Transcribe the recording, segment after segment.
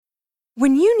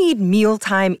When you need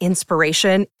mealtime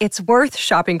inspiration, it's worth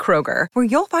shopping Kroger, where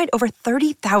you'll find over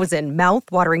 30,000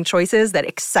 mouth-watering choices that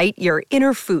excite your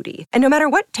inner foodie. And no matter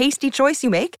what tasty choice you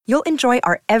make, you'll enjoy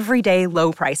our everyday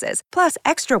low prices, plus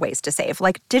extra ways to save,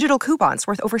 like digital coupons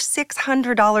worth over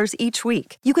 $600 each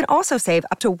week. You can also save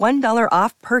up to $1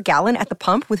 off per gallon at the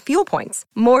pump with fuel points.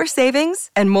 More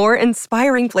savings and more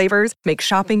inspiring flavors make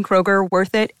shopping Kroger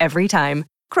worth it every time.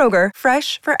 Kroger,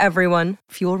 fresh for everyone.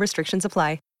 Fuel restrictions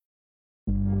apply.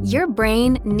 Your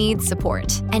brain needs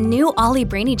support, and new Ollie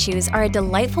Brainy Chews are a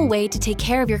delightful way to take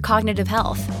care of your cognitive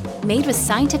health. Made with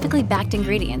scientifically backed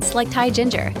ingredients like Thai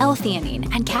ginger,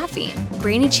 L-theanine, and caffeine,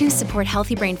 Brainy Chews support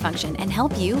healthy brain function and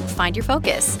help you find your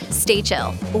focus, stay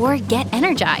chill, or get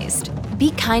energized.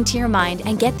 Be kind to your mind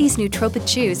and get these nootropic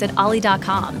chews at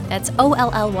ollie.com. That's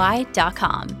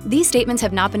OLLY.com. These statements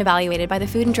have not been evaluated by the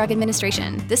Food and Drug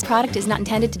Administration. This product is not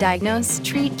intended to diagnose,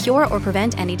 treat, cure, or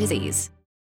prevent any disease.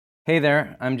 Hey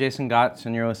there, I'm Jason Gotts,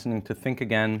 and you're listening to Think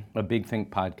Again, a Big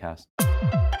Think podcast.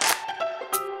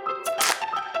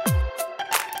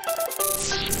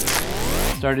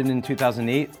 Started in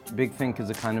 2008, Big Think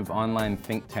is a kind of online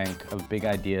think tank of big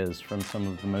ideas from some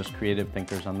of the most creative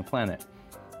thinkers on the planet.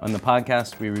 On the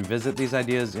podcast, we revisit these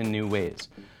ideas in new ways.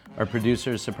 Our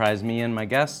producers surprise me and my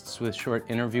guests with short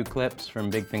interview clips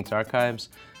from Big Think's archives,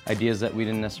 ideas that we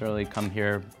didn't necessarily come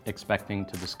here expecting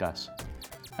to discuss.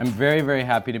 I'm very, very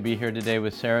happy to be here today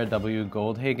with Sarah W.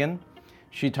 Goldhagen.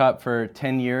 She taught for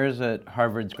 10 years at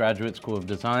Harvard's Graduate School of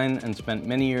Design and spent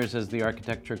many years as the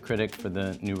architecture critic for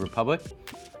the New Republic.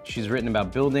 She's written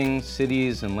about buildings,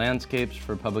 cities, and landscapes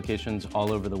for publications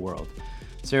all over the world.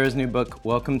 Sarah's new book,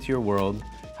 Welcome to Your World: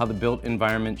 How the Built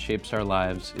Environment Shapes Our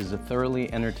Lives, is a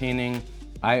thoroughly entertaining,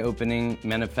 eye-opening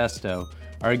manifesto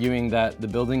arguing that the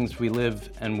buildings we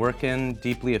live and work in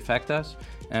deeply affect us,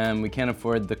 and we can't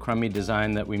afford the crummy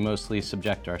design that we mostly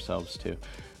subject ourselves to.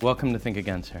 Welcome to Think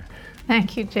Again, Sarah.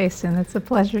 Thank you, Jason. It's a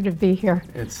pleasure to be here.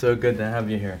 It's so good to have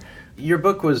you here. Your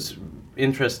book was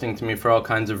interesting to me for all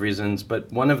kinds of reasons,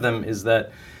 but one of them is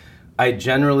that I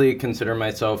generally consider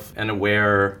myself an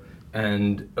aware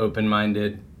and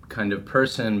open-minded kind of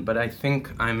person, but I think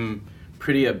I'm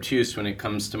pretty obtuse when it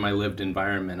comes to my lived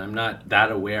environment. I'm not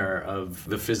that aware of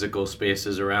the physical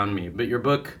spaces around me, but your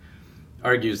book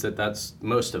argues that that's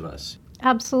most of us.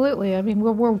 Absolutely. I mean,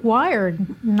 we're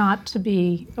wired not to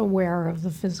be aware of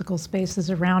the physical spaces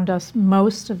around us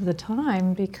most of the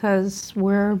time because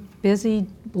we're busy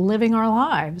living our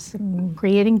lives and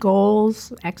creating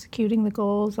goals, executing the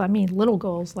goals. I mean, little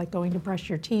goals like going to brush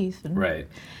your teeth, and right.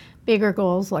 Bigger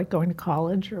goals like going to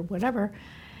college or whatever.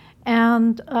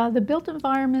 And the built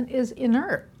environment is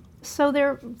inert. So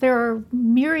there are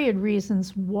myriad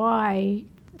reasons why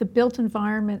the built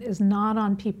environment is not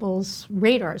on people's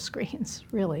radar screens,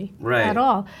 really, right. At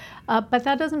all. But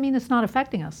that doesn't mean it's not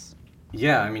affecting us.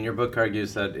 Yeah, I mean, your book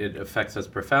argues that it affects us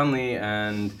profoundly,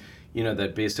 and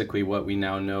that basically what we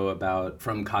now know about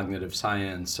from cognitive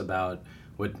science about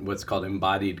what's called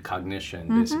embodied cognition,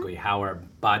 basically how our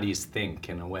bodies think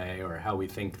in a way, or how we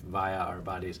think via our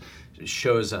bodies,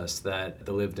 shows us that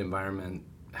the lived environment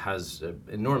has an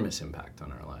enormous impact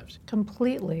on our lives.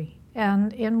 Completely.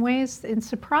 And in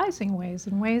surprising ways,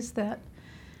 in ways that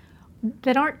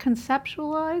aren't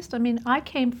conceptualized. I mean, I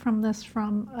came from this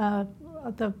from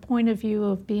the point of view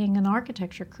of being an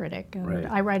architecture critic, and right.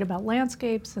 I write about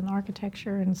landscapes and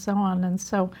architecture and so on. And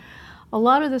so a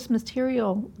lot of this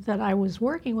material that I was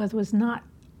working with was not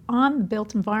on the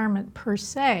built environment per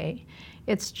se.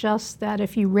 It's just that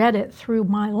if you read it through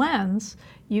my lens,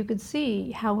 you could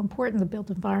see how important the built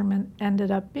environment ended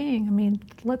up being. I mean,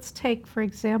 let's take, for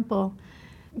example,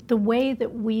 the way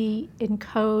that we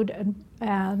encode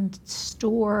and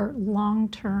store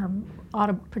long-term,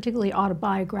 particularly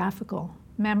autobiographical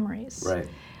memories. Right.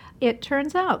 It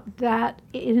turns out that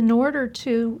in order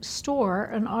to store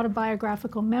an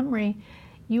autobiographical memory,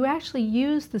 you actually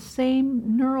use the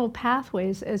same neural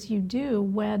pathways as you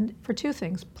do for two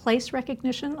things: place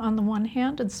recognition on the one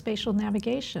hand and spatial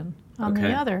navigation on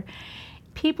the other.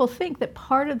 People think that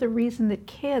part of the reason that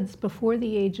kids before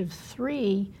the age of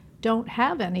 3 don't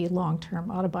have any long-term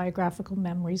autobiographical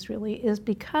memories really is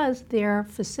because their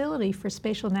facility for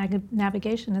spatial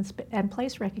navigation and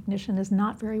place recognition is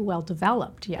not very well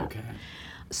developed yet. Okay.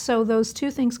 So those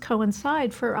two things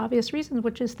coincide for obvious reasons,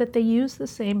 which is that they use the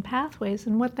same pathways.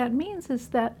 And what that means is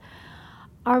that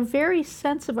our very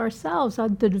sense of ourselves,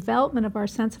 the development of our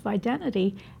sense of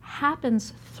identity,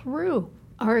 happens through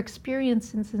our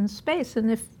experiences in space.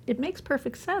 And if it makes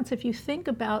perfect sense, if you think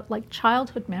about like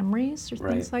childhood memories or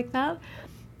things like that,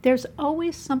 there's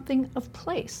always something of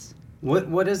place.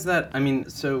 What is that? I mean,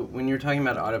 so when you're talking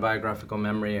about autobiographical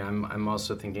memory, I'm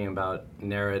also thinking about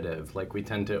narrative. Like, we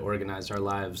tend to organize our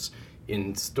lives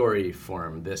in story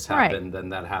form. This happened, then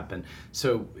that happened.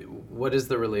 So what is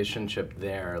the relationship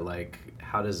there? Like,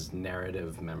 how does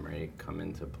narrative memory come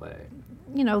into play?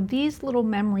 You know, these little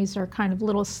memories are kind of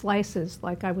little slices.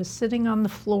 Like, I was sitting on the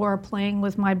floor playing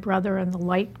with my brother and the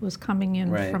light was coming in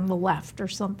from the left or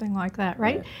something like that,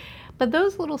 right? But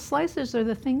those little slices are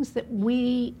the things that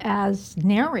we as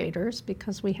narrators,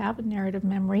 because we have a narrative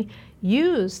memory,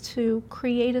 use to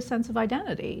create a sense of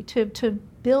identity, to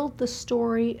build the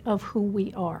story of who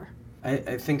we are. I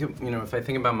think, you know, if I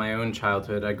think about my own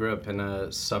childhood, I grew up in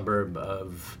a suburb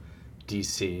of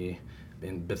DC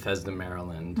in Bethesda,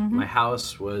 Maryland. My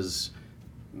house was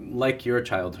like your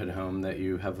childhood home that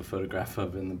you have a photograph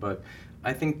of in the book.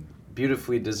 I think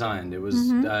beautifully designed. It was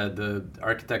the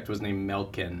architect was named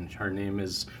Melkin. Her name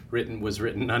was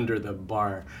written under the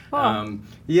bar.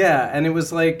 Yeah, and it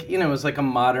was like, you know, it was like a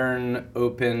modern,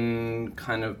 open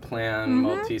kind of plan,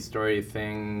 multi-story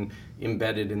thing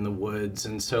embedded in the woods.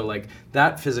 And so like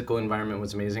that physical environment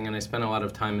was amazing, and I spent a lot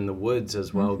of time in the woods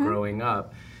as well growing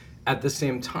up. At the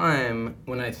same time,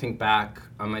 when I think back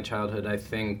on my childhood, I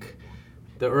think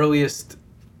the earliest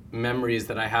memories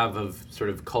that I have of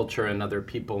sort of culture and other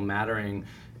people mattering,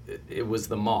 it was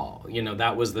the mall. You know,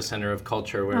 that was the center of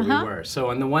culture where we were.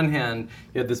 So on the one hand,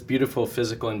 you had this beautiful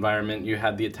physical environment, you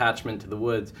had the attachment to the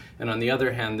woods, and on the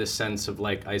other hand, this sense of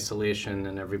like isolation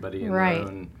and everybody in their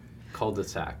own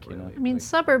cul-de-sac, you know. I mean,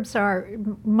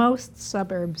 most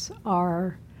suburbs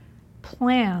are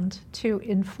planned to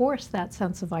enforce that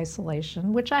sense of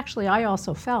isolation, which actually I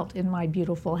also felt in my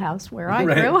beautiful house where I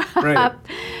grew up.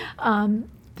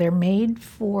 They're made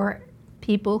for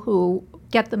people who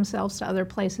get themselves to other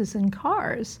places in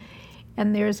cars.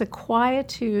 And there's a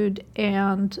quietude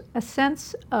and a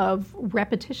sense of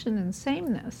repetition and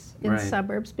sameness in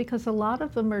suburbs, because a lot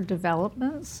of them are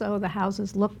developments, so the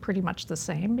houses look pretty much the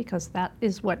same because that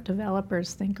is what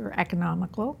developers think are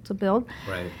economical to build.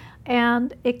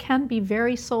 And it can be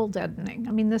very soul deadening.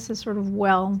 I mean, this is sort of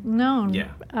well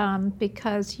known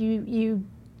because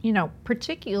you know,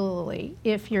 particularly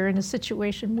if you're in a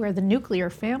situation where the nuclear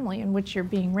family in which you're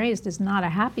being raised is not a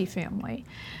happy family.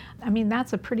 I mean,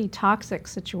 that's a pretty toxic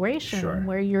situation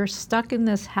where you're stuck in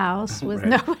this house with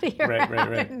nobody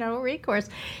around and no recourse.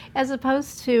 As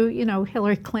opposed to, you know,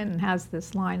 Hillary Clinton has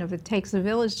this line of, it takes a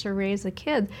village to raise a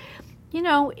kid. You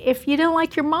know, if you didn't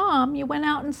like your mom, you went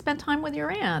out and spent time with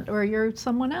your aunt or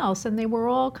someone else, and they were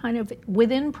all kind of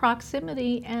within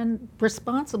proximity and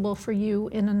responsible for you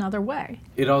in another way.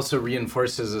 It also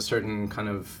reinforces a certain kind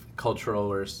of cultural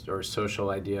or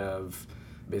social idea of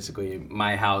basically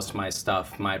my house, my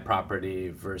stuff, my property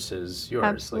versus yours.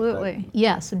 Absolutely. Like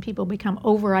yes, and people become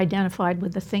over-identified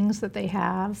with the things that they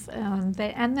have, and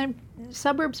the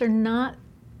suburbs are not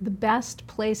the best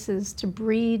places to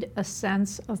breed a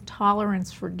sense of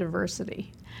tolerance for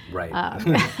diversity.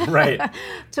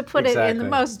 To put it in the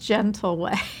most gentle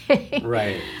way.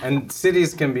 And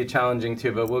cities can be challenging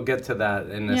too, but we'll get to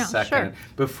that in a second.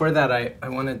 Before that, I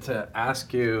wanted to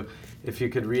ask you if you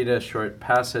could read a short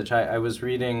passage. I was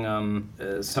reading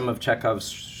some of Chekhov's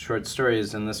short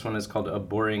stories, and this one is called A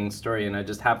Boring Story, and I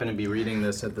just happened to be reading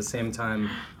this at the same time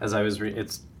as I was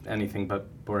it's anything but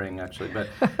boring, actually, but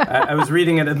I was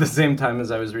reading it at the same time as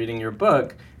I was reading your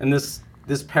book, and this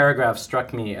paragraph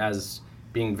struck me as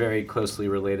being very closely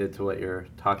related to what you're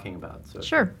talking about.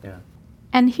 So,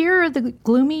 And here are the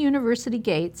gloomy university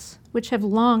gates, which have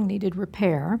long needed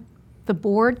repair, the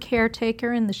bored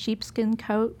caretaker in the sheepskin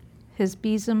coat, his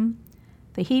besom,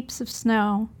 the heaps of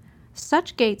snow.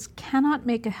 Such gates cannot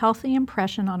make a healthy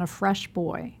impression on a fresh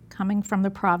boy coming from the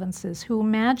provinces who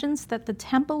imagines that the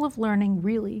temple of learning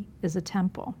really is a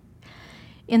temple.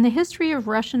 In the history of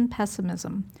Russian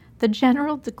pessimism, the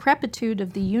general decrepitude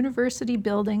of the university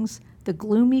buildings, the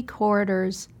gloomy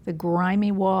corridors, the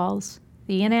grimy walls,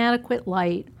 the inadequate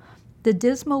light, the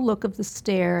dismal look of the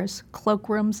stairs,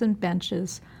 cloakrooms, and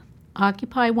benches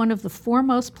occupy one of the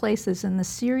foremost places in the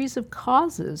series of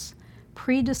causes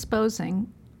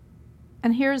predisposing.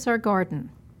 And here's our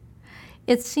garden.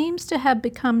 It seems to have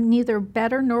become neither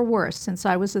better nor worse since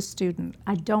I was a student.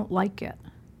 I don't like it.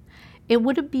 It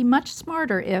would be much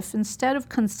smarter if, instead of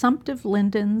consumptive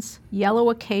lindens, yellow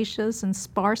acacias, and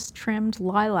sparse-trimmed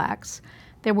lilacs,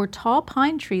 there were tall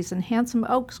pine trees and handsome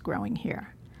oaks growing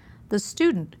here. The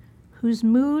student, whose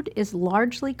mood is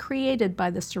largely created by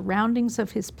the surroundings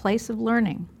of his place of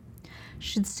learning,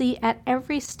 should see at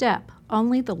every step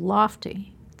only the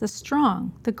lofty, the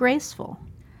strong, the graceful.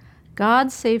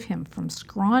 God save him from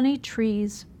scrawny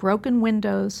trees, broken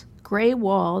windows, gray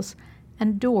walls,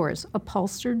 and doors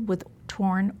upholstered with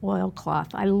torn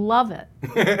oilcloth. I love it.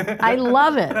 I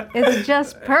love it. It's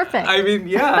just perfect. I mean,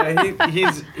 yeah,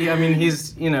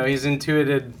 he's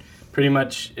intuited pretty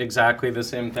much exactly the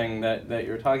same thing that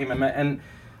you're talking about. And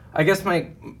I guess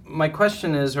my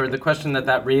question is, or the question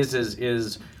that raises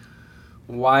is,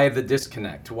 why the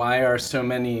disconnect? Why are so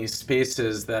many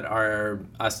spaces that are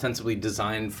ostensibly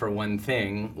designed for one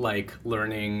thing, like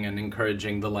learning and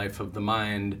encouraging the life of the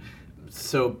mind,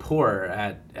 so poor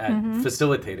at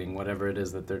facilitating whatever it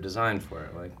is that they're designed for?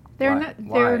 Like, there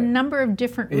are a number of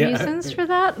different reasons for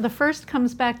that. The first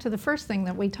comes back to the first thing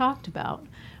that we talked about,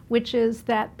 which is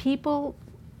that people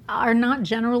are not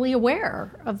generally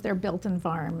aware of their built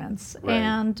environments. Right.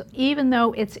 And even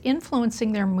though it's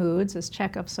influencing their moods, as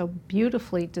Chekhov so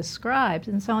beautifully described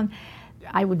and so on,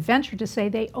 I would venture to say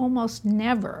they almost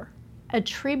never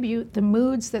attribute the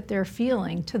moods that they're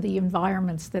feeling to the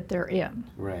environments that they're in.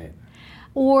 Right.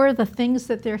 Or the things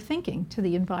that they're thinking to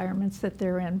the environments that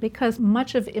they're in. Because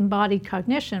much of embodied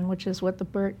cognition, which is what the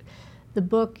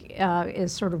book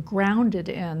is sort of grounded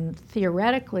in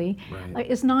theoretically,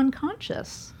 is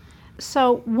non-conscious.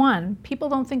 So one, people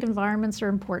don't think environments are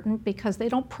important because they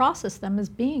don't process them as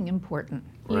being important,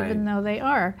 even though they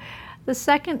are. The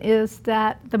second is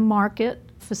that the market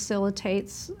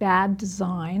facilitates bad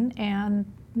design and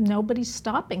nobody's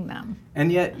stopping them. And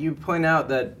yet you point out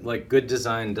that like good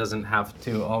design doesn't have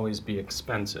to always be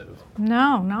expensive.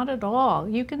 No, not at all.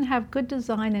 You can have good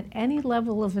design at any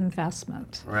level of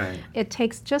investment. Right. It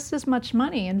takes just as much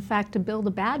money, in fact, to build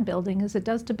a bad building as it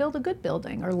does to build a good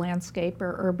building or landscape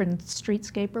or urban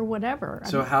streetscape or whatever.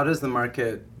 So how does the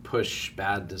market push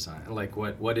bad design? Like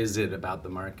what is it about the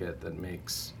market that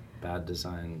makes bad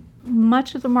design?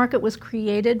 Much of the market was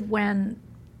created when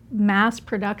mass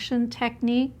production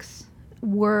techniques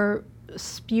were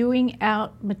spewing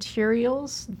out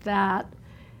materials that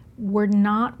were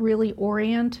not really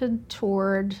oriented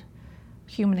toward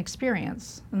human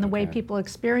experience and the way people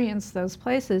experience those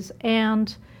places.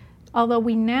 And although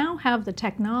we now have the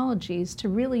technologies to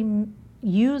really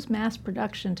use mass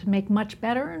production to make much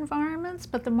better environments,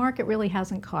 but the market really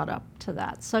hasn't caught up to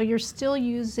that. So you're still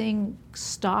using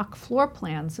stock floor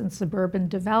plans in suburban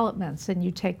developments, and you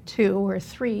take 2 or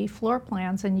 3 floor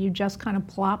plans and you just kind of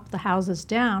plop the houses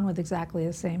down with exactly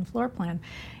the same floor plan.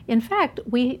 In fact,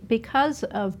 because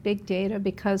of big data,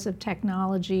 because of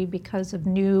technology, because of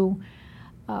new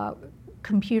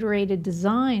computer-aided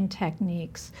design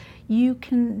techniques, you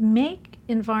can make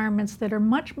environments that are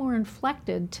much more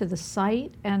inflected to the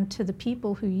site and to the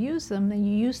people who use them than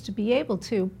you used to be able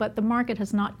to, but the market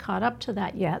has not caught up to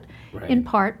that yet, in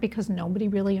part because nobody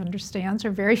really understands,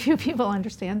 or very few people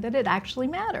understand, that it actually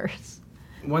matters.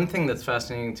 One thing that's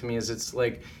fascinating to me is it's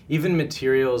like even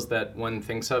materials that one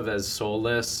thinks of as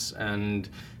soulless and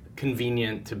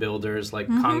convenient to builders, like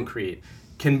concrete,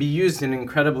 can be used in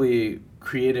incredibly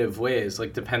creative ways,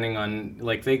 like depending on,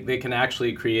 like they can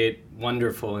actually create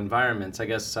wonderful environments. I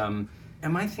guess, am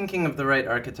I thinking of the right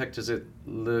architect? Is it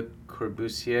Le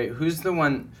Corbusier? Who's the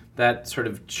one, that sort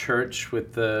of church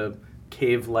with the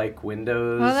cave-like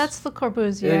windows? Well, that's Le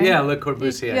Corbusier. Yeah, Le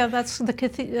Corbusier. Yeah, that's the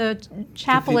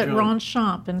chapel at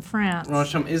Ronchamp in France.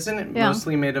 Ronchamp, isn't it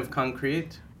mostly made of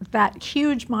concrete? That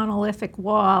huge monolithic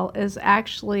wall is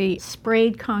actually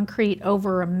sprayed concrete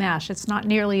over a mesh. It's not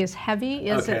nearly as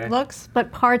heavy as it looks,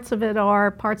 but parts of it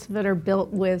are built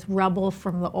with rubble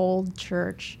from the old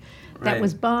church that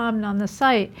was bombed on the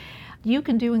site. You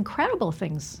can do incredible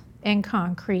things in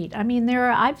concrete. I mean,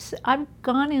 I've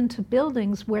gone into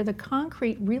buildings where the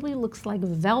concrete really looks like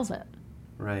velvet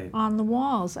on the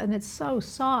walls, and it's so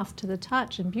soft to the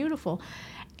touch and beautiful.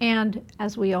 And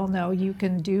as we all know, you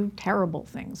can do terrible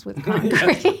things with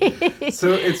concrete.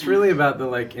 So it's really about the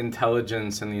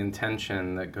intelligence and the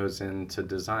intention that goes into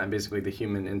design, basically the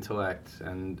human intellect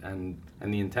and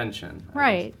the intention.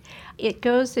 Right. It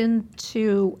goes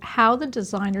into how the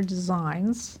designer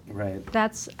designs. Right.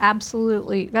 That's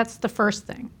the first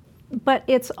thing. But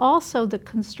it's also the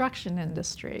construction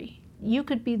industry. You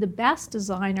could be the best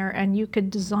designer and you could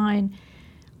design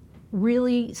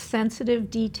really sensitive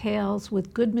details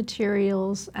with good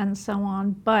materials and so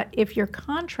on, but if your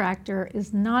contractor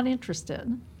is not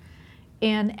interested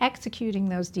in executing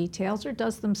those details or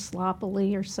does them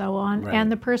sloppily or so on,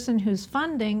 and the person who's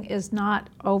funding is not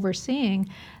overseeing,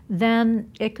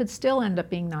 then it could still end up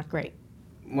being not great.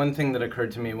 One thing that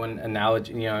occurred to me, one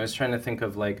analogy, I was trying to think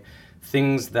of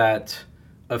things that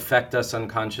affect us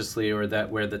unconsciously, or that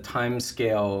where the time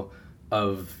scale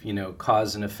of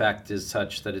cause and effect is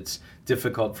such that it's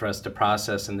difficult for us to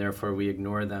process and therefore we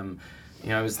ignore them.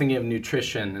 I was thinking of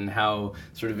nutrition and how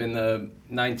sort of in the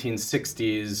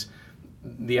 1960s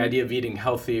the idea of eating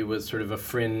healthy was sort of a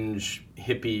fringe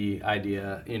hippie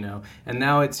idea, and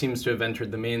now it seems to have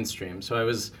entered the mainstream. So I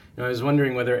was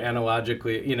wondering whether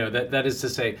analogically, that is to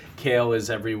say, kale is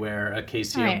everywhere,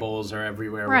 acacia bowls are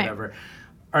everywhere, whatever.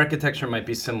 Architecture might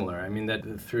be similar. I mean,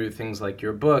 that through things like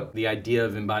your book, the idea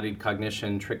of embodied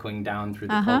cognition trickling down through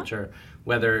the culture,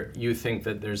 whether you think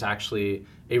that there's actually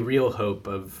a real hope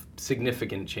of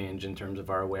significant change in terms of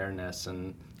our awareness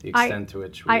and the extent to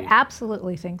which we... I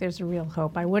absolutely think there's a real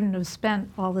hope. I wouldn't have spent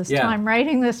all this time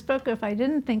writing this book if I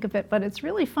didn't think of it, but it's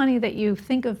really funny that you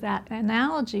think of that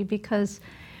analogy, because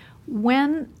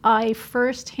when I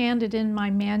first handed in my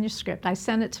manuscript, I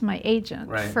sent it to my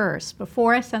agent first,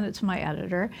 before I sent it to my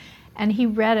editor, and he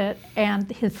read it,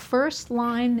 and his first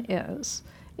line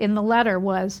in the letter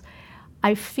was,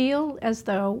 "I feel as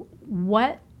though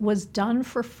what was done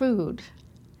for food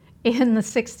in the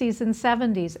 60s and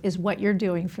 70s is what you're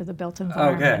doing for the built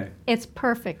environment." Okay. It's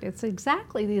perfect. It's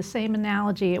exactly the same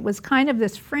analogy. It was kind of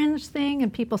this fringe thing,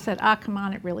 and people said, come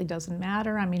on, it really doesn't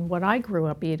matter. I mean, what I grew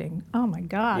up eating, oh my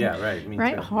God. Yeah, right, me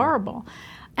right? too. Horrible.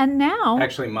 And now...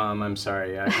 Actually, Mom, I'm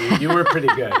sorry. You were pretty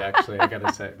good, actually, I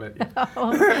gotta say.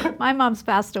 But my mom's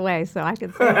passed away, so I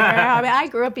could say, I mean, I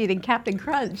grew up eating Captain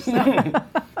Crunch. So.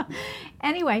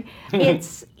 Anyway,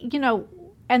 it's,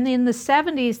 and in the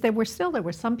 70s, there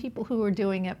were some people who were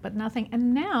doing it, but nothing.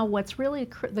 And now what's really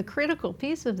the critical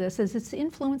piece of this is it's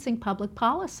influencing public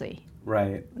policy.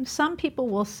 Right. Some people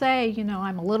will say,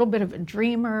 I'm a little bit of a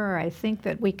dreamer, or I think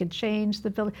that we could change the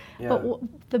building. Yeah. But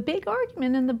the big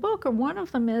argument in the book, or one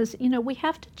of them is, we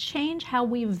have to change how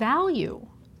we value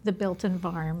the built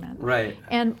environment. Right.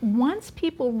 And once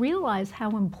people realize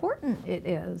how important it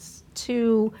is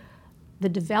to the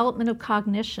development of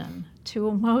cognition, to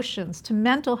emotions, to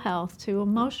mental health, to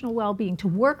emotional well-being, to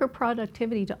worker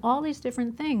productivity, to all these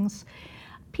different things,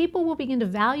 people will begin to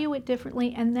value it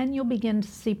differently, and then you'll begin to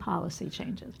see policy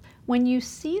changes. When you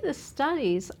see the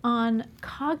studies on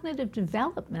cognitive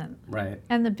development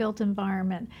and the built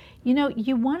environment,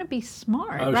 you want to be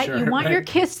smart, right? Sure, you want your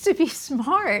kids to be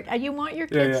smart, and you want your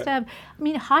kids to have,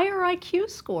 higher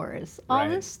IQ scores, all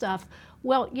this stuff.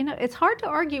 Well, it's hard to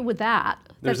argue with that.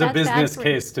 There's a business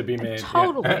case to be made.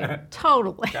 Totally,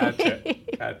 totally.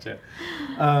 Gotcha.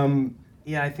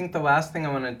 I think the last thing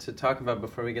I wanted to talk about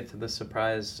before we get to the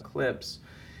surprise clips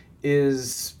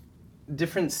is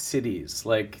different cities.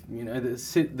 Like,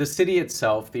 the city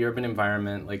itself, the urban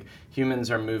environment, like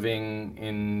humans are moving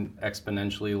in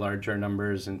exponentially larger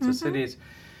numbers into cities.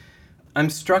 I'm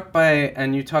struck by,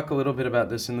 and you talk a little bit about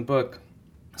this in the book,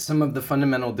 some of the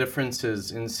fundamental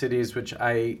differences in cities, which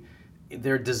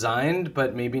they're designed,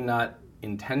 but maybe not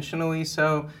intentionally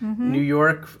so. New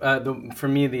York, for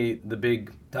me, the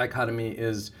big dichotomy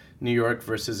is New York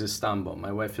versus Istanbul.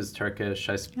 My wife is Turkish,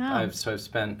 so I've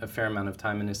spent a fair amount of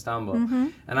time in Istanbul.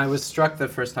 And I was struck the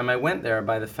first time I went there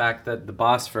by the fact that the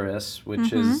Bosphorus,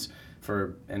 which is,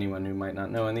 for anyone who might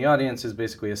not know in the audience, is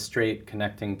basically a strait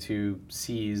connecting two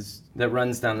seas that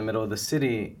runs down the middle of the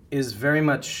city, is very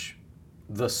much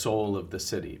the soul of the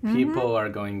city. People are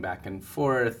going back and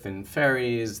forth in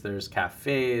ferries, there's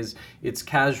cafes, it's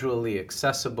casually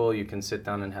accessible, you can sit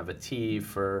down and have a tea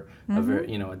for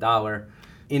 $1.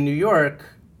 In New York,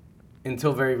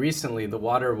 until very recently, the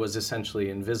water was essentially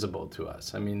invisible to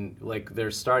us. I mean, like, they're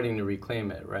starting to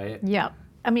reclaim it, right? Yeah.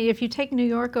 I mean, if you take New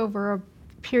York over a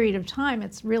period of time,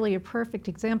 it's really a perfect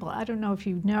example. I don't know if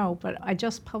you know, but I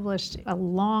just published a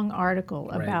long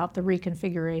article about the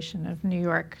reconfiguration of New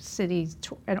York City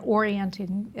and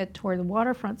orienting it toward the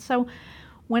waterfront. So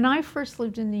when I first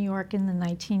lived in New York in the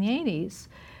 1980s,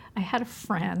 I had a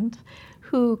friend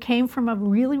who came from a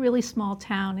really, really small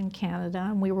town in Canada,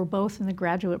 and we were both in the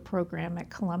graduate program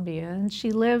at Columbia, and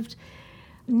she lived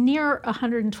near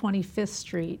 125th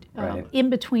Street, in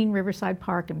between Riverside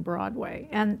Park and Broadway.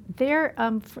 And there,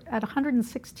 at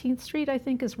 116th Street, I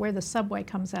think, is where the subway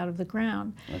comes out of the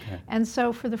ground. And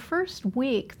so for the first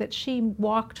week that she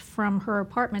walked from her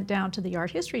apartment down to the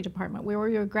art history department, where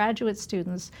we were graduate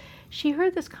students, she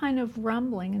heard this kind of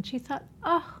rumbling, and she thought,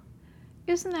 oh,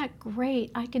 isn't that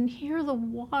great? I can hear the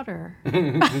water.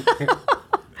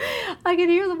 I could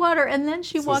hear the water. And then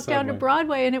she walked down to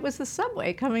Broadway, and it was the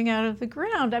subway coming out of the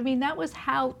ground. I mean, that was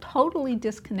how totally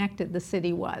disconnected the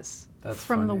city was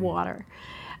from the water.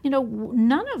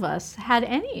 None of us had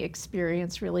any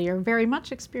experience really, or very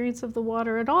much experience of the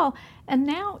water at all. And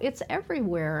now it's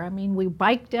everywhere. I mean, we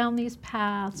bike down these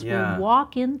paths, we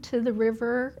walk into the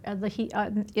river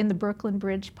in the Brooklyn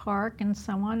Bridge Park and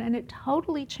so on, and it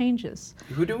totally changes.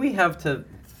 Who do we have to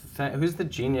who's the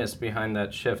genius behind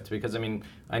that shift? Because I mean,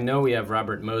 I know we have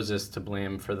Robert Moses to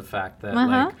blame for the fact that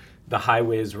like the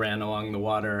highways ran along the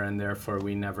water and therefore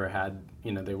we never had,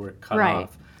 they were cut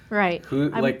off. Right.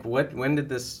 When did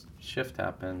this shift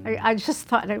happen? I just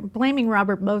thought blaming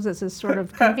Robert Moses is sort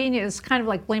of convenient. It's kind of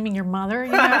like blaming your mother,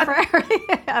 for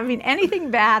everything. I mean,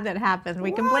 anything bad that happens,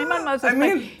 we can blame on Moses.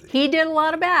 But he did a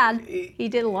lot of bad. He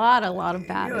did a lot of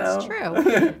bad. It's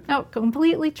true. No,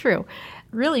 completely true.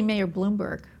 Really, Mayor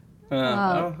Bloomberg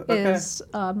is.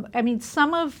 I mean,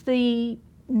 some of the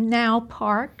now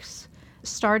parks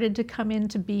started to come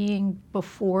into being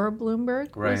before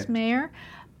Bloomberg was mayor,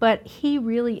 but he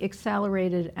really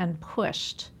accelerated and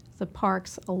pushed the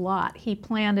parks a lot. He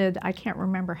planted, I can't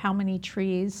remember how many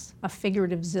trees, a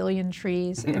figurative zillion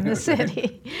trees in the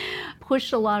city,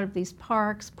 pushed a lot of these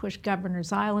parks, pushed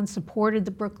Governor's Island, supported the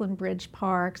Brooklyn Bridge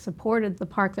Park, supported the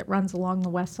park that runs along the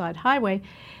West Side Highway.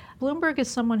 Bloomberg is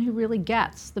someone who really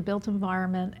gets the built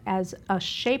environment as a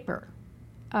shaper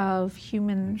of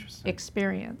human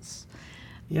experience.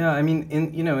 Yeah, I mean,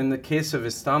 in the case of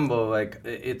Istanbul, like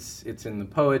it's in the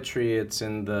poetry, it's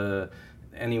in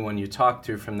anyone you talk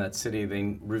to from that city,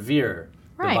 they revere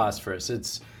the Bosphorus.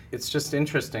 It's just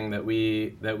interesting that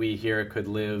we here could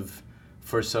live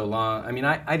for so long. I mean,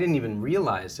 I didn't even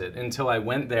realize it until I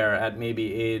went there at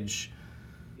maybe age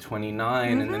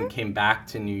 29 and then came back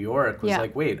to New York. Was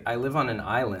like, wait, I live on an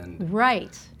island.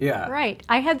 Right. Yeah. Right.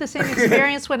 I had the same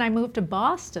experience when I moved to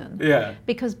Boston. Yeah.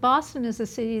 Because Boston is a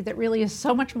city that really is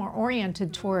so much more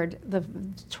oriented toward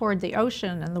the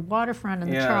ocean and the waterfront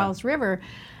and the Charles River.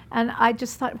 And I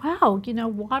just thought, wow,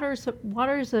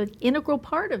 water's an integral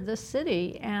part of this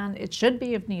city, and it should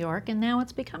be of New York, and now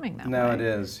it's becoming that way. Now it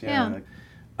is, yeah.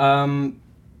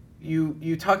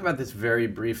 You talk about this very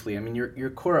briefly. I mean, your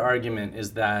core argument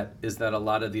is that a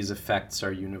lot of these effects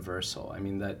are universal. I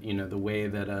mean, that the way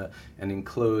that an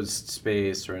enclosed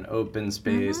space or an open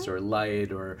space or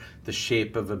light or the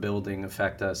shape of a building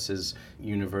affect us is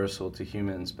universal to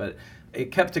humans. But it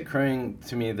kept occurring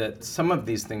to me that some of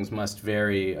these things must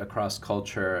vary across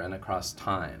culture and across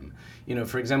time.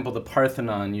 For example, the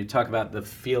Parthenon, you talk about the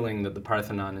feeling that the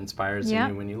Parthenon inspires in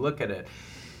you when you look at it.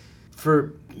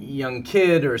 For a young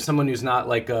kid or someone who's not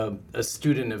like a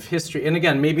student of history, and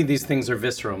again, maybe these things are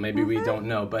visceral, maybe we don't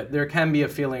know, but there can be a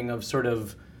feeling of sort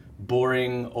of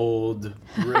boring, old,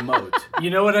 remote. You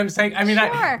know what I'm saying? I mean,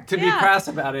 to be crass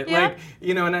about it, like,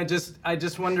 and I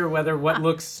just wonder whether what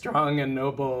looks strong and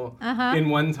noble in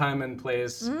one time and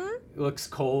place looks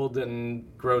cold and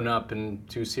grown up and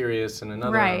too serious in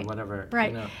another or whatever.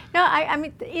 Right. No, I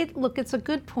mean, it's a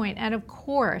good point. And of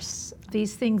course,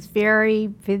 these things vary.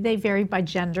 They vary by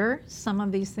gender. Some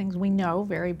of these things we know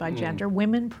vary by gender.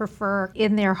 Women prefer,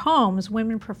 in their homes,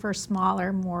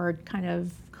 smaller, more kind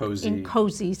of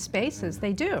cozy spaces.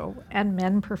 They do. And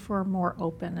men prefer more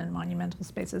open and monumental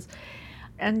spaces.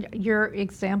 And your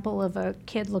example of a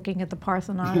kid looking at the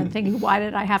Parthenon and thinking, why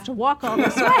did I have to walk all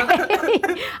this way?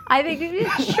 I think,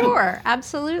 sure,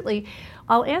 absolutely.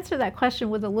 I'll answer that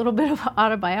question with a little bit of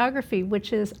autobiography,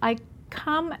 which is I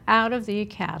come out of the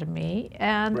academy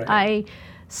and I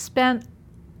spent,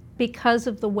 because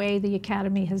of the way the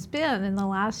academy has been in the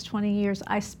last 20 years,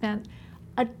 I spent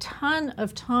a ton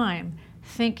of time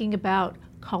thinking about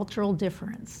cultural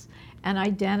difference and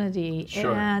identity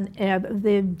and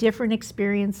the different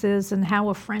experiences and how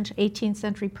a French 18th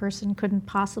century person couldn't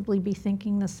possibly be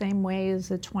thinking the same way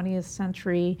as a 20th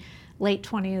century, late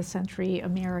 20th century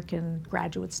American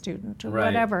graduate student or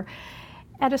whatever.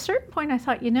 At a certain point I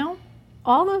thought,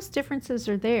 all those differences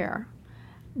are there,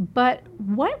 but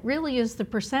what really is the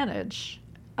percentage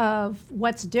of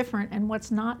what's different and what's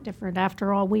not different?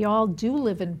 After all, we all do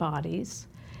live in bodies.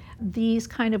 These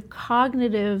kind of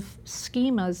cognitive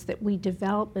schemas that we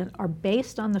develop are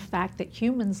based on the fact that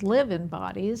humans live in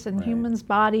bodies, and humans'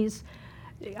 bodies,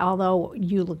 although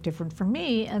you look different from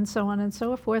me, and so on and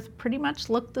so forth, pretty much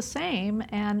look the same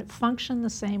and function the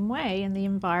same way in the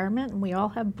environment, and we all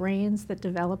have brains that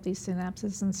develop these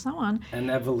synapses and so on.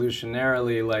 And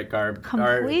evolutionarily, like our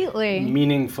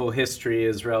meaningful history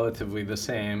is relatively the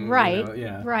same.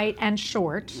 Right, right, and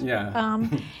short. Yeah.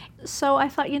 So I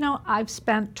thought, I've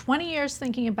spent 20 years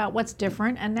thinking about what's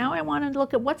different, and now I wanted to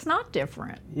look at what's not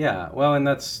different. Yeah, well, and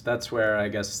that's where I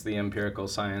guess the empirical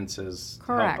sciences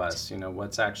help us,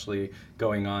 what's actually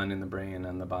going on in the brain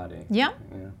and the body. Yeah.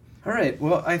 All right.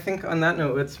 Well, I think on that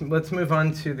note, let's move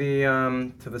on to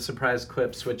the surprise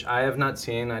clips, which I have not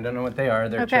seen. I don't know what they are.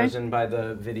 They're chosen by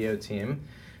the video team.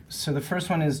 So the first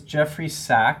one is Jeffrey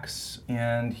Sachs,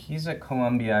 and he's at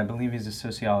Columbia. I believe he's a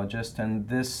sociologist, and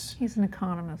this... He's an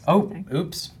economist, Oh, I think.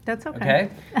 oops. That's okay.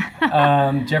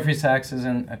 Jeffrey Sachs is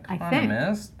an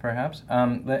economist, perhaps,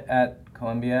 at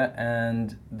Columbia,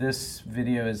 and this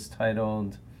video is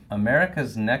titled,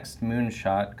 America's Next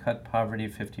Moonshot, Cut Poverty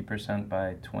 50%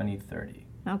 by 2030.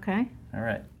 Okay. All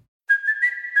right.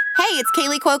 Hey, it's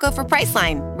Kaylee Cuoco for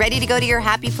Priceline. Ready to go to your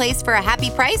happy place for a happy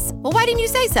price? Well, why didn't you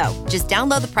say so? Just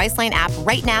download the Priceline app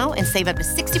right now and save up to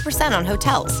 60% on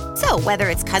hotels. So whether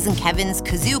it's Cousin Kevin's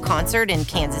Kazoo Concert in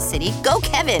Kansas City, go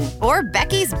Kevin, or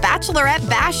Becky's Bachelorette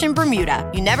Bash in Bermuda,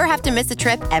 you never have to miss a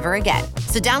trip ever again.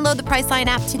 So download the Priceline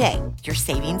app today. Your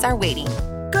savings are waiting.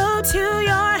 Go to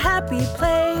your happy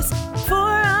place for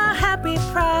a happy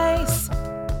price.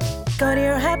 Go to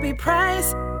your happy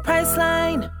price,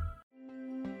 Priceline.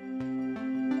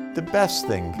 The best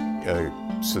thing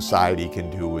society can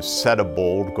do is set a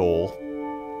bold goal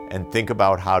and think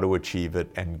about how to achieve it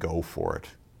and go for it.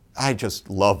 I just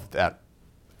love that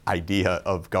idea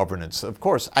of governance. Of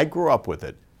course, I grew up with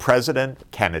it. President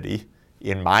Kennedy,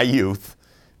 in my youth,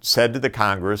 said to the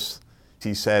Congress,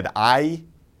 he said, I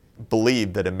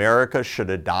believe that America should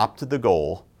adopt the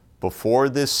goal before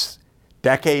this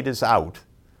decade is out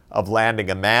of landing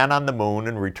a man on the moon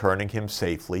and returning him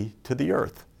safely to the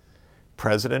earth.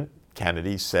 President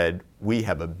Kennedy said, we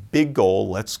have a big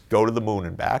goal, let's go to the moon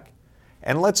and back,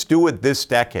 and let's do it this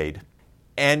decade.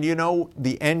 And you know,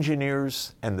 the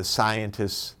engineers and the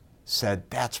scientists said,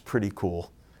 that's pretty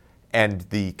cool. And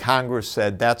the Congress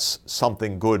said, that's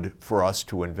something good for us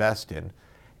to invest in.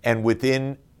 And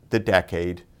within the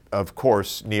decade, of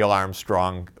course, Neil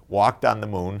Armstrong walked on the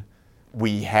moon.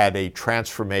 We had a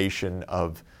transformation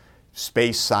of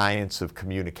space science, of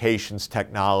communications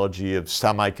technology, of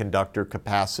semiconductor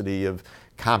capacity, of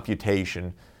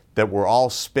computation, that were all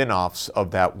spin-offs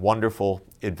of that wonderful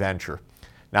adventure.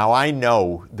 Now, I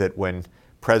know that when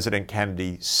President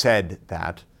Kennedy said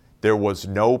that, there was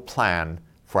no plan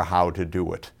for how to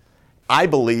do it. I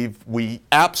believe we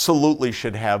absolutely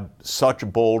should have such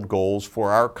bold goals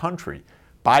for our country.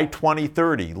 By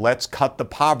 2030, let's cut the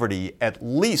poverty at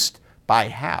least by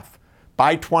half.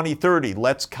 By 2030,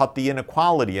 let's cut the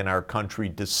inequality in our country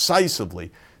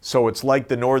decisively. So it's like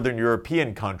the Northern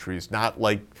European countries, not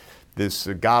like this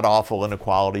god-awful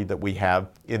inequality that we have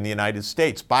in the United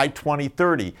States. By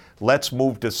 2030, let's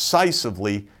move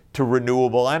decisively to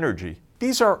renewable energy.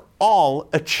 These are all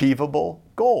achievable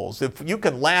goals. If you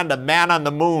can land a man on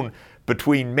the moon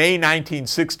between May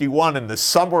 1961 and the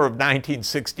summer of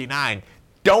 1969,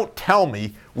 don't tell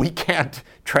me we can't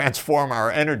transform our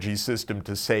energy system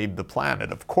to save the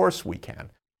planet. Of course we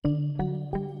can.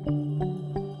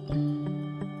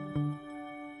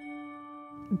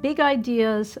 Big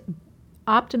ideas,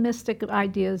 optimistic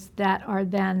ideas that are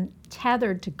then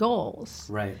tethered to goals.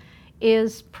 Right.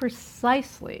 Is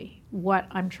precisely what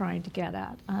I'm trying to get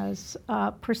at.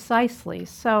 Precisely.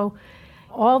 So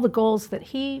all the goals that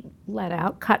he let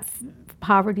out, cut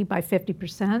poverty by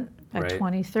 50% by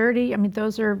 2030, I mean,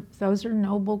 those are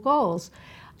noble goals.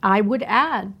 I would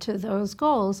add to those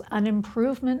goals an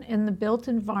improvement in the built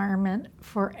environment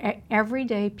for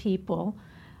everyday people.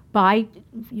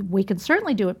 We can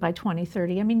certainly do it by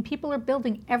 2030. I mean, people are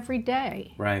building every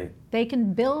day. Right. They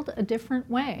can build a different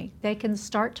way. They can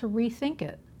start to rethink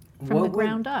it from the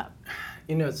ground up.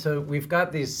 You know, so we've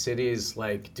got these cities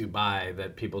like Dubai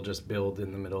that people just build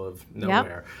in the middle of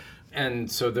nowhere. Yep.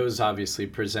 And so those obviously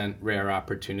present rare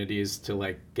opportunities to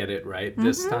like get it right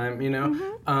this time, you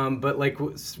know? But like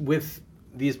with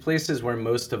these places where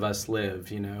most of us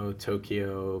live, you know,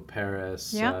 Tokyo,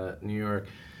 Paris, New York,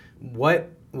 what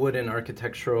would an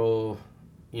architectural,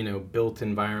 you know, built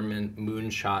environment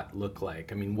moonshot look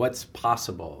like? I mean, what's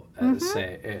possible,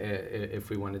 say, if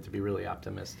we wanted to be really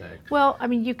optimistic? Well, I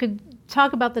mean, you could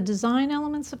talk about the design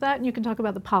elements of that, and you can talk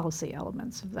about the policy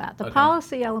elements of that. The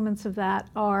policy elements of that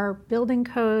are building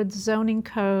codes, zoning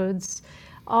codes,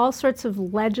 all sorts of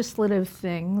legislative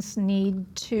things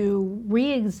need to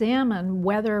re-examine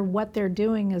whether what they're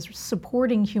doing is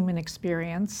supporting human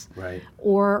experience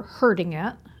or hurting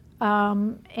it.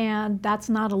 And that's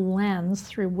not a lens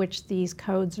through which these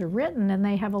codes are written, and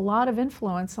they have a lot of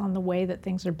influence on the way that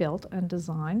things are built and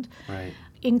designed. Right.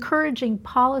 Encouraging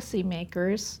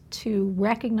policymakers to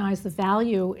recognize the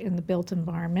value in the built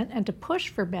environment and to push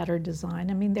for better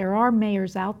design. I mean, there are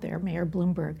mayors out there, Mayor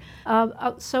Bloomberg.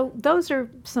 So those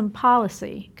are some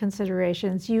policy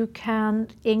considerations. You can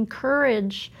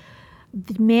encourage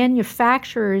the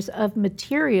manufacturers of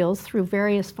materials through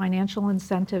various financial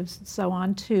incentives and so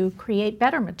on to create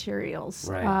better materials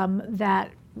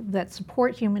that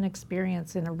support human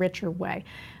experience in a richer way.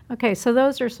 Okay, so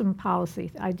those are some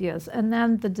policy ideas. And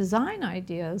then the design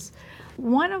ideas,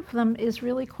 one of them is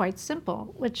really quite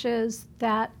simple, which is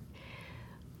that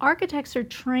architects are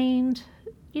trained,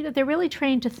 they're really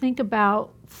trained to think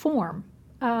about form.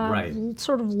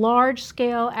 Sort of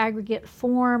large-scale aggregate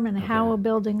form and how a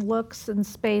building looks and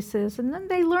spaces. And then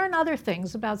they learn other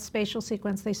things about spatial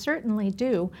sequence. They certainly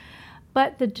do.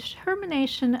 But the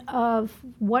determination of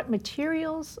what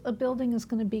materials a building is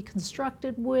going to be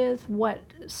constructed with, what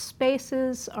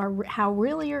spaces are, how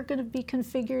really are going to be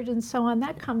configured and so on,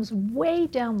 that comes way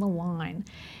down the line.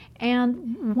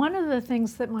 And one of the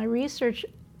things that my research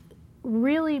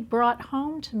really brought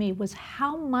home to me was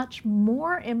how much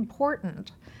more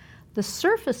important the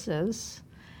surfaces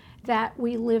that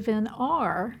we live in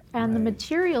are, and the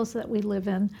materials that we live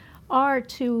in are,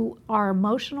 to our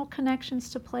emotional connections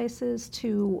to places,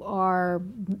 to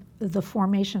the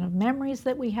formation of memories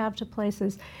that we have to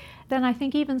places, then I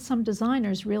think even some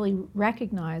designers really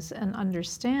recognize and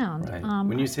understand. Right.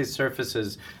 When you say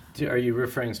surfaces, are you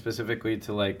referring specifically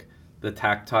to like the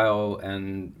tactile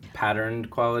and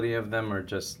patterned quality of them, or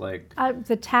just like?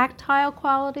 The tactile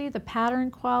quality, the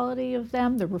pattern quality of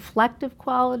them, the reflective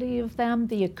quality of them,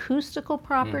 the acoustical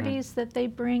properties that they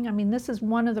bring. I mean, this is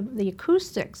one of the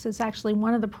acoustics is actually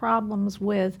one of the problems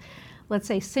with, let's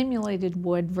say, simulated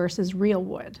wood versus real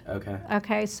wood.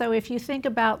 Okay, so if you think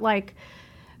about like,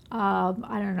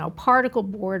 I don't know, particle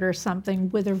board or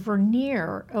something with a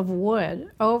veneer of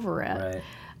wood over it,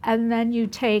 and then you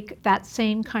take that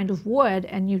same kind of wood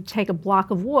and you take a block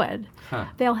of wood,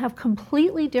 they'll have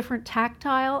completely different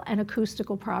tactile and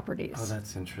acoustical properties. Oh,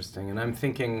 that's interesting. And I'm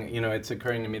thinking, it's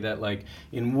occurring to me that like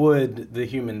in wood, the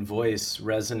human voice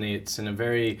resonates in a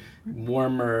very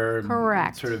warmer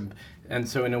sort of, and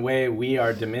so in a way we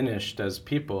are diminished as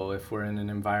people if we're in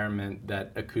an environment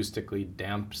that acoustically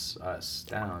damps us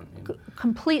down.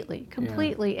 Completely.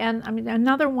 Yeah. And I mean,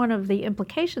 another one of the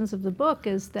implications of the book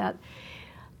is that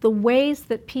the ways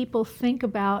that people think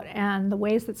about and the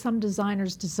ways that some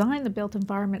designers design the built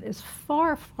environment is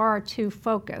far, far too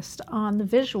focused on the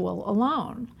visual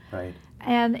alone. Right.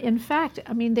 And in fact,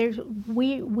 I mean,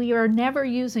 we are never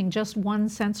using just one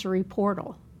sensory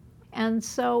portal. And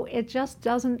so it just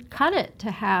doesn't cut it to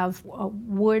have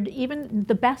wood, even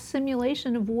the best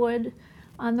simulation of wood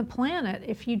on the planet,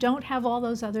 if you don't have all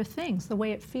those other things, the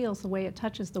way it feels, the way it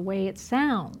touches, the way it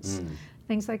sounds.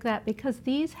 Things like that, because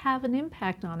these have an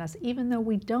impact on us, even though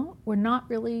we're not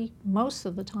really most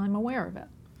of the time aware of it.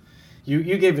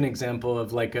 You gave an example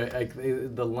of like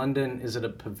the London, is it a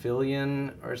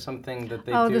pavilion or something that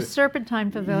they do? Oh, the Serpentine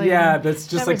Pavilion. Yeah, that's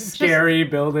just like scary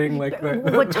building like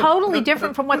that. Totally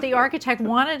different from what the architect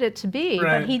wanted it to be,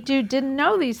 but he didn't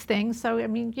know these things. So I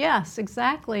mean, yes,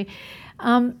 exactly.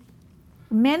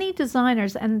 Many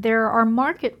designers, and there are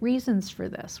market reasons for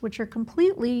this, which are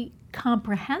completely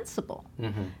comprehensible.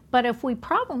 But if we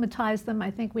problematize them,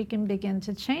 I think we can begin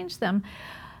to change them.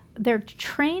 They're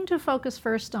trained to focus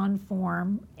first on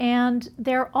form, and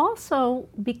they're also,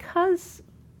 because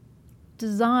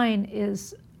design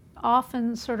is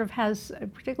often sort of has,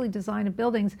 particularly design of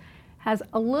buildings, has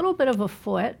a little bit of a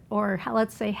foot, or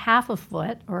let's say half a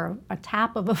foot, or a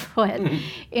tap of a foot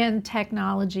in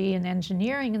technology and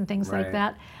engineering and things like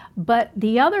that. But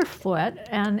the other foot,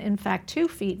 and in fact 2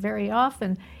 feet very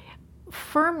often,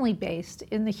 firmly based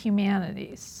in the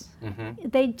humanities.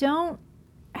 They don't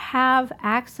have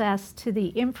access to the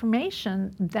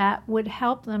information that would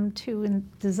help them to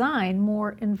design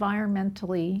more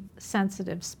environmentally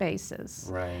sensitive spaces.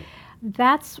 Right.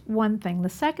 That's one thing. The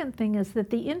second thing is that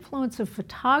the influence of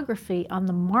photography on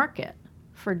the market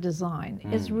for design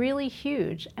is really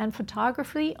huge. And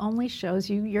photography only shows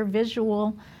you your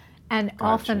visual, and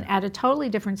often at a totally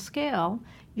different scale,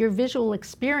 your visual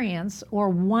experience, or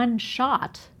one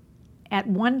shot at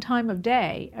one time of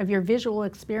day of your visual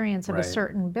experience of a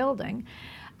certain building.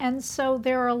 And so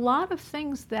there are a lot of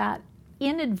things that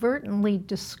inadvertently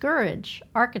discourage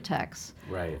architects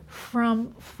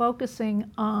from focusing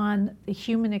on the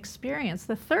human experience.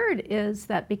 The third is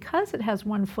that because it has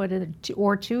 1 foot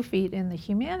or 2 feet in the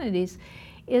humanities,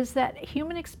 is that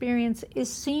human experience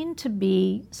is seen to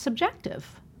be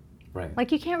subjective.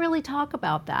 Like, you can't really talk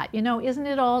about that, isn't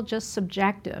it all just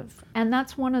subjective? And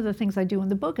that's one of the things I do in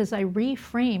the book, is I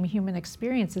reframe human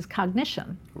experience as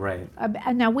cognition.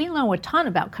 And now we know a ton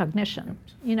about cognition.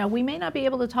 We may not be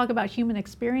able to talk about human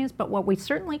experience, but what we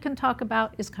certainly can talk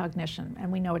about is cognition,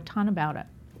 and we know a ton about it.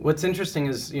 What's interesting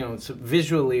is, so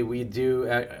visually we do,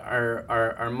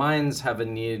 our minds have a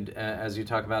need, as you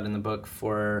talk about in the book,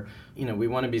 for, we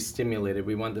want to be stimulated.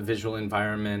 We want the visual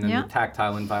environment and the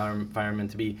tactile environment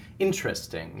to be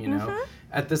interesting,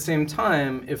 At the same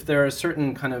time, if there are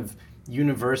certain kind of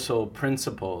universal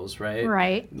principles, right?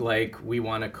 Right. Like we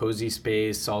want a cozy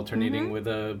space alternating with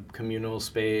a communal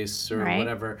space or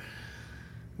whatever.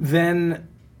 Then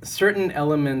certain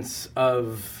elements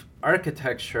of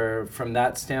architecture from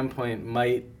that standpoint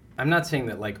might, I'm not saying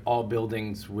that like all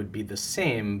buildings would be the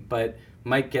same, but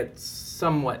might get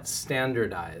somewhat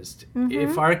standardized.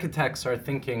 If architects are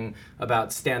thinking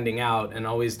about standing out and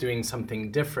always doing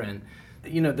something different,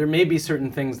 you know, there may be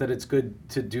certain things that it's good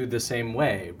to do the same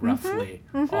way, roughly,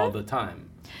 all the time.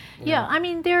 Yeah, I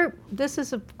mean, this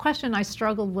is a question I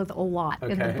struggled with a lot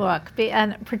in the book,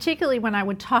 and particularly when I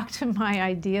would talk to my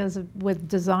ideas with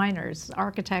designers,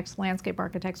 architects, landscape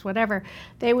architects, whatever,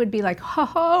 they would be like,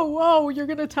 oh, whoa, you're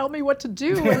going to tell me what to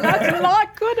do, and that's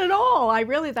not good at all.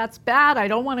 That's bad. I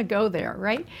don't want to go there,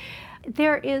 right?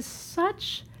 There is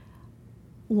such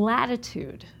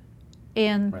latitude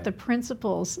in the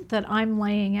principles that I'm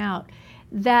laying out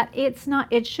that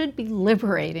it should be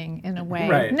liberating in a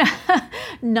way,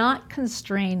 not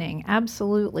constraining,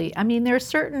 absolutely. I mean, there are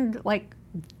certain like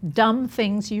dumb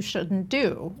things you shouldn't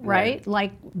do, right?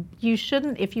 Like you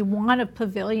shouldn't, if you want a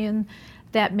pavilion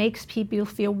that makes people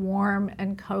feel warm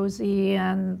and cozy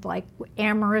and like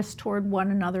amorous toward one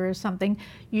another or something,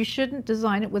 you shouldn't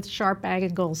design it with sharp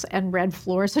angles and red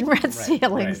floors and red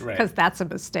ceilings, because that's a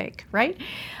mistake, right?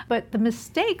 But the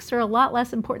mistakes are a lot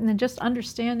less important than just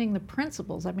understanding the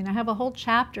principles. I mean, I have a whole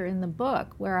chapter in the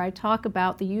book where I talk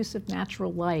about the use of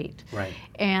natural light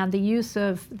and the use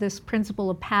of this principle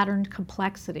of patterned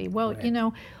complexity. Well, you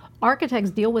know, architects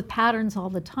deal with patterns all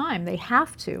the time. They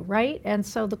have to, right? And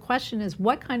so the question is,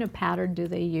 what kind of pattern do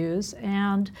they use,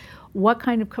 and what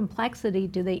kind of complexity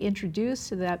do they introduce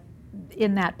to that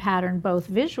in that pattern, both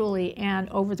visually and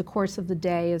over the course of the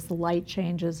day as the light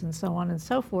changes and so on and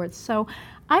so forth. So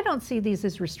I don't see these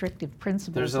as restrictive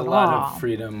principles. There's a lot of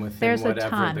freedom within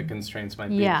whatever the constraints might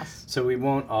be. Yes. So we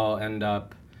won't all end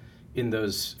up in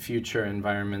those future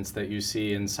environments that you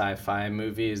see in sci-fi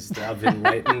movies of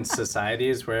enlightened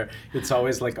societies where it's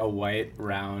always like a white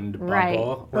round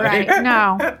bubble. Right.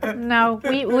 No,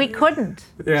 we couldn't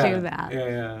do that.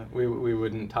 Yeah. We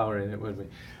wouldn't tolerate it, would we?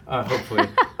 Hopefully.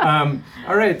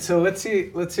 All right. So let's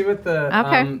see what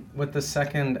the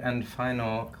second and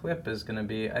final clip is going to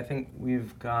be. I think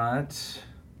we've got.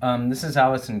 This is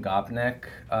Alison Gopnik,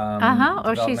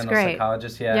 she's great.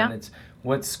 Psychologist. Yeah, and it's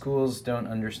What Schools Don't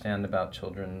Understand About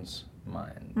Children's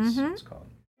Minds, it's called.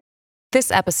 This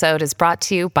episode is brought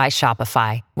to you by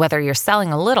Shopify. Whether you're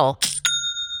selling a little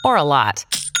or a lot,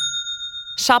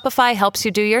 Shopify helps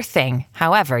you do your thing,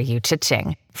 however you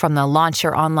cha-ching. From the launch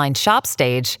your online shop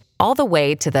stage, all the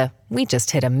way to the we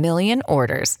just hit 1 million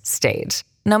orders stage.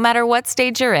 No matter what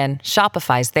stage you're in,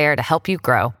 Shopify's there to help you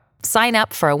grow. Sign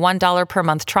up for a $1 per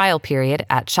month trial period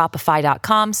at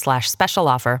shopify.com/special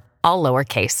offer, all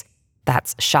lowercase.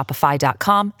 That's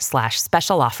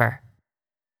shopify.com/special offer.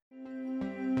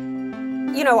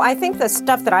 You know, I think the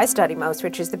stuff that I study most,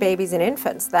 which is the babies and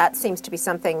infants, that seems to be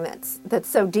something that's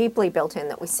so deeply built in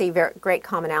that we see very great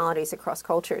commonalities across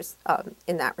cultures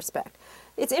in that respect.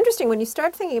 It's interesting, when you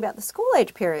start thinking about the school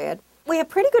age period, we have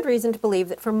pretty good reason to believe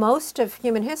that for most of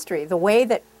human history, the way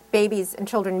that babies and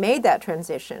children made that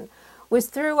transition was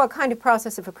through a kind of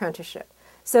process of apprenticeship.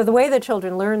 So the way that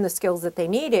children learned the skills that they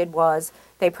needed was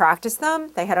they practiced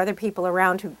them, they had other people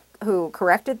around who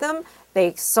corrected them,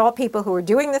 they saw people who were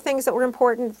doing the things that were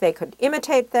important, they could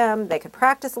imitate them, they could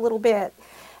practice a little bit.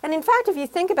 And in fact, if you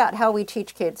think about how we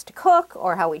teach kids to cook,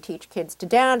 or how we teach kids to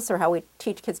dance, or how we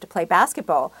teach kids to play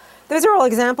basketball, those are all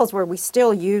examples where we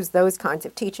still use those kinds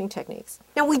of teaching techniques.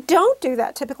 Now, we don't do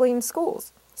that typically in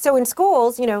schools. So in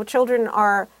schools, you know, children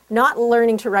are not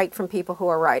learning to write from people who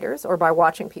are writers or by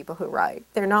watching people who write.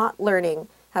 They're not learning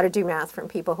how to do math from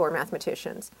people who are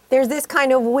mathematicians. There's this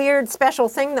kind of weird special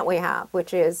thing that we have,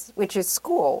 which is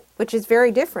school, which is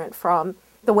very different from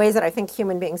the ways that I think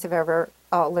human beings have ever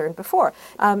learned before.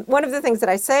 One of the things that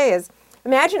I say is,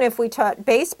 imagine if we taught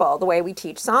baseball the way we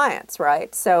teach science,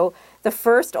 right? So the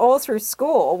first, all through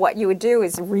school, what you would do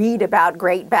is read about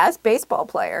great baseball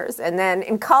players. And then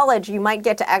in college, you might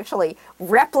get to actually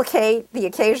replicate the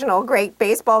occasional great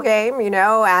baseball game, you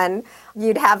know, and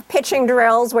you'd have pitching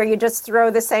drills where you just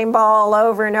throw the same ball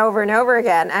over and over and over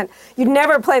again. And you'd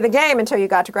never play the game until you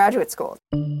got to graduate school.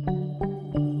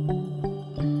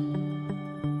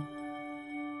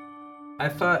 I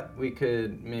thought we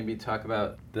could maybe talk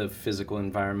about the physical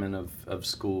environment of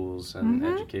schools and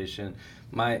education.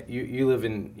 You live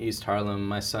in East Harlem.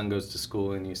 My son goes to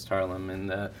school in East Harlem,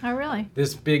 and oh, really?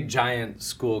 This big giant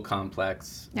school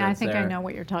complex. Yeah, I think I know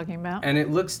what you're talking about. And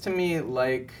it looks to me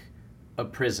like a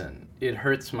prison. It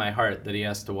hurts my heart that he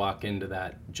has to walk into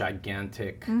that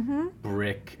gigantic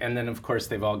brick, and then of course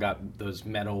they've all got those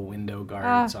metal window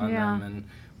guards on them, and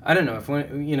I don't know if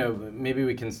maybe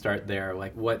we can start there,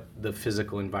 like what the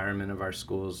physical environment of our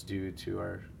schools do to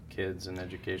our kids and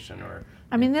education.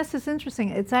 I mean, this is interesting.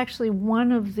 It's actually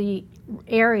one of the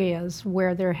areas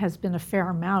where there has been a fair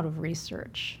amount of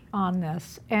research on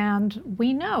this. And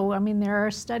we know, I mean, there are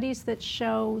studies that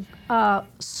show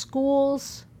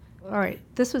schools, all right,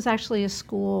 this was actually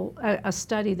a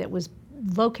study that was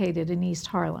located in East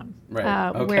Harlem,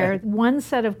 where one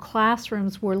set of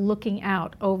classrooms were looking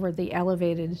out over the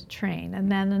elevated train, and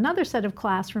then another set of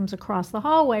classrooms across the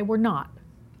hallway were not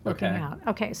looking out.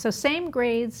 Okay, so same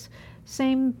grades,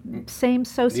 same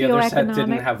socioeconomic. The other set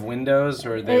didn't have windows,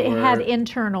 or they had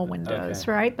internal windows,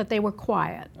 right? But they were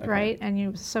quiet, right?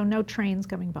 And so no trains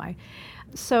coming by.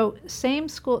 So same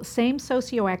school, same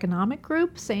socioeconomic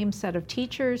group, same set of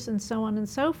teachers, and so on and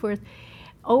so forth.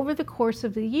 Over the course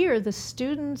of the year, the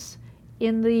students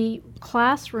in the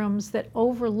classrooms that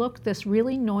overlooked this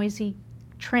really noisy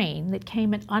train that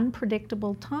came at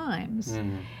unpredictable times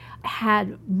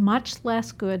had much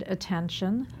less good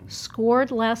attention,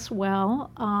 scored less well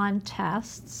on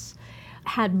tests,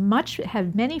 had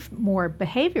many more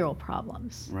behavioral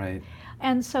problems. Right.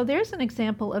 And so there's an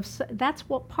example of, that's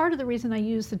what part of the reason I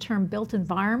use the term built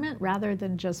environment rather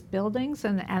than just buildings,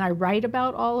 and I write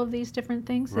about all of these different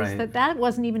things, is that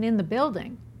wasn't even in the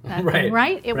building.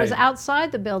 It was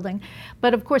outside the building.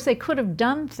 But of course they could have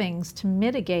done things to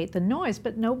mitigate the noise,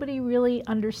 but nobody really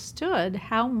understood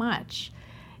how much.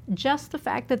 Just the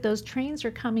fact that those trains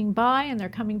are coming by, and they're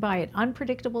coming by at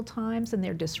unpredictable times, and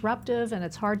they're disruptive, and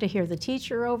it's hard to hear the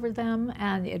teacher over them,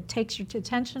 and it takes your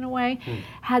attention away,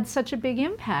 had such a big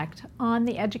impact on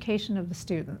the education of the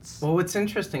students. Well, what's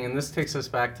interesting, and this takes us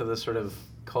back to the sort of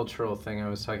cultural thing I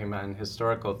was talking about and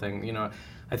historical thing,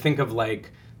 I think of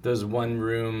like those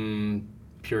one-room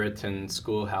Puritan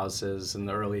schoolhouses in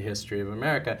the early history of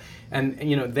America. And,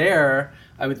 there,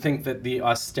 I would think that the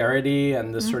austerity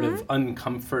and the sort of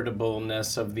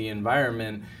uncomfortableness of the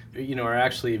environment, are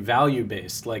actually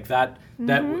value-based. Like that,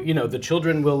 the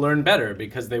children will learn better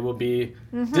because they will be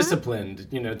disciplined.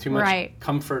 Too much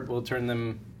comfort will turn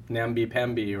them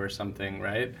namby-pamby or something,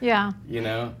 right? Yeah.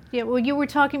 Yeah, well, you were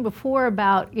talking before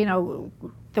about,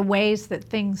 the ways that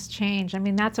things change. I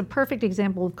mean, that's a perfect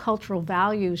example of cultural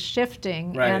values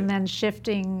shifting, and then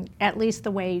shifting at least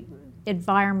the way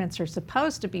environments are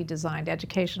supposed to be designed,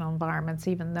 educational environments,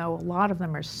 even though a lot of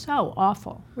them are so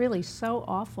awful, really so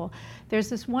awful. There's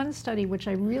this one study which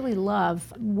I really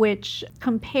love, which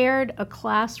compared a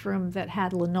classroom that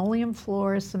had linoleum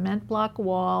floors, cement block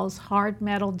walls, hard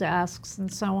metal desks,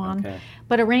 and so on,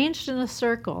 but arranged in a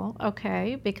circle,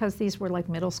 because these were like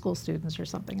middle school students or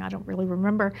something, I don't really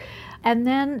remember. And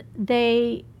then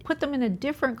they put them in a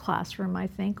different classroom, I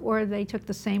think, or they took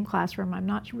the same classroom, I'm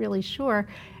not really sure,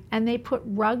 and they put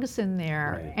rugs in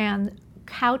there and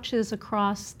couches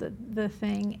across the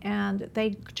thing, and they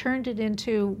turned it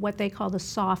into what they call the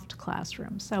soft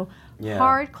classroom. So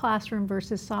hard classroom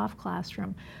versus soft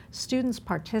classroom. Students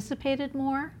participated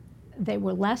more, they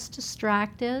were less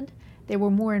distracted, they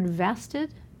were more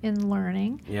invested in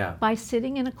learning by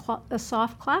sitting in a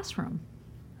soft classroom.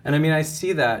 And I mean, I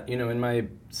see that, in my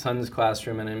son's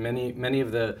classroom and in many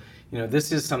of the,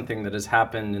 this is something that has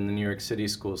happened in the New York City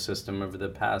school system over the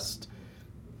past,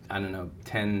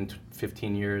 10,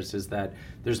 15 years, is that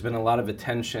there's been a lot of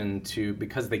attention to,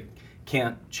 because they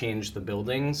can't change the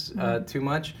buildings too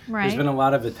much, there's been a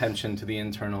lot of attention to the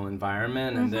internal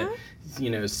environment and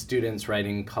the, students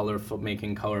making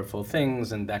colorful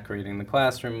things and decorating the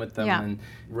classroom with them and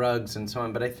rugs and so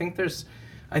on. But I think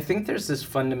there's this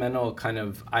fundamental kind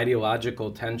of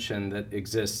ideological tension that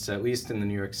exists, at least in the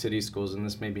New York City schools, and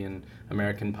this may be in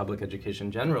American public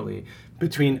education generally,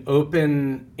 between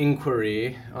open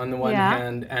inquiry on the one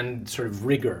hand and sort of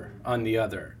rigor on the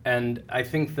other. And I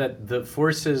think that the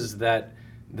forces that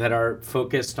are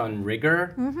focused on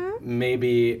rigor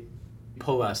maybe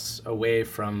pull us away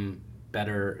from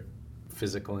better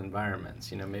physical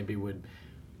environments. Maybe would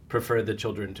prefer the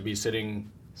children to be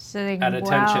sitting at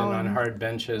attention on hard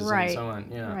benches and so on.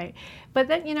 Right. But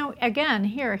then, again,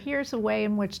 here's a way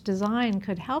in which design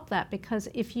could help that, because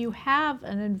if you have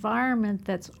an environment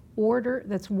that's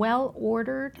well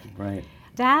ordered,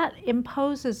 that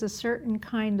imposes a certain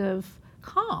kind of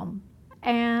calm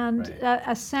and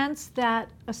a sense that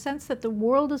the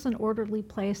world is an orderly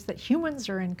place, that humans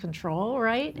are in control,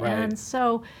 right? And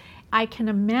so I can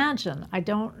imagine, I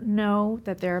don't know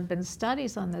that there have been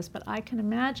studies on this, but I can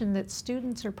imagine that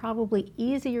students are probably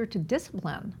easier to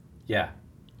discipline.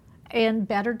 in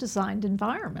better designed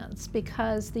environments,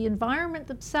 because the environment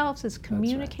themselves is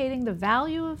communicating the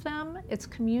value of them, it's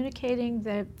communicating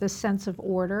the sense of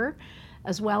order,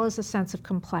 as well as a sense of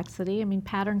complexity. I mean,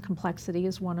 pattern complexity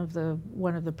is one of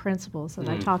the principles that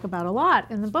I talk about a lot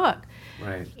in the book.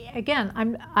 Right. Again,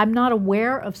 I'm not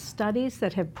aware of studies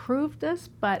that have proved this,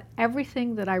 but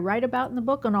everything that I write about in the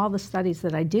book and all the studies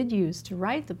that I did use to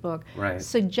write the book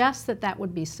suggest that that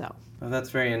would be so. Oh,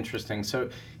 that's very interesting. So,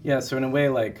 yeah, so in a way,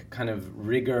 like kind of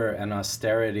rigor and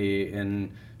austerity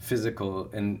in physical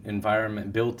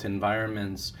built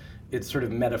environments, it's sort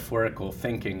of metaphorical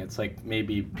thinking. It's like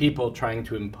maybe people trying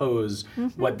to impose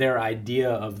what their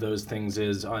idea of those things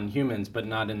is on humans, but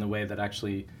not in the way that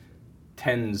actually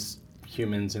tends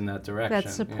humans in that direction. That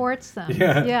supports them.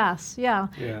 Yeah. Yes, yeah.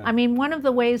 I mean, one of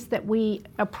the ways that we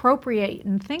appropriate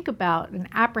and think about and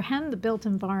apprehend the built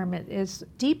environment is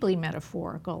deeply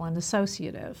metaphorical and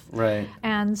associative. Right.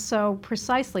 And so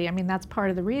precisely, I mean, that's part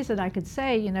of the reason I could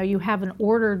say, you know, you have an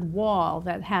ordered wall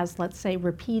that has, let's say,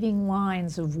 repeating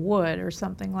lines of wood or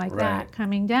something like that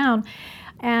coming down.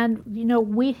 And, you know,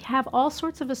 we have all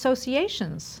sorts of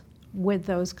associations with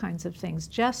those kinds of things.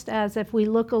 Just as if we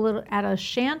look a little at a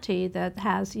shanty that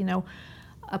has, you know,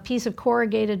 a piece of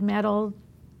corrugated metal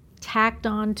tacked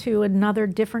onto another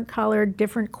different colored,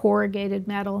 different corrugated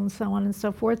metal and so on and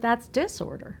so forth, that's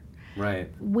disorder. Right.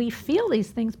 We feel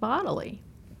these things bodily.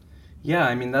 Yeah,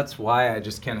 I mean, that's why I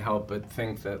just can't help but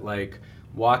think that, like,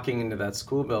 walking into that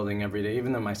school building every day,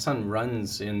 even though my son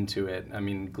runs into it, I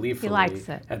mean, gleefully. He likes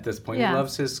it. At this point. He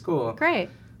loves his school. Great.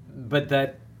 But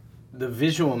that the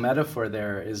visual metaphor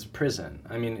there is prison.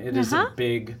 I mean, it is a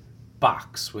big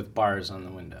box with bars on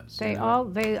the windows.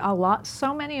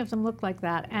 So many of them look like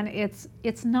that, and it's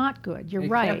not good. You're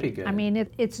right. It can't be good. I mean,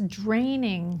 it's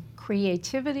draining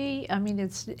creativity. I mean,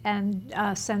 and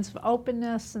a sense of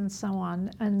openness and so on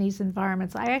in these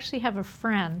environments. I actually have a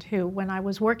friend who, when I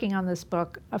was working on this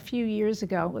book a few years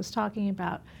ago, was talking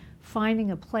about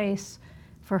finding a place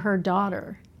for her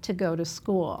daughter to go to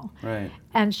school. Right.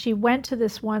 And she went to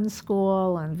this one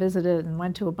school and visited and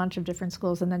went to a bunch of different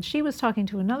schools. And then she was talking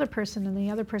to another person, and the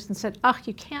other person said, "Oh,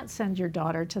 you can't send your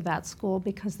daughter to that school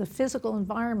because the physical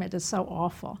environment is so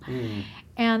awful."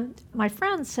 And my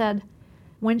friend said,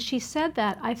 when she said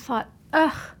that, I thought,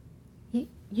 ugh,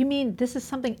 you mean this is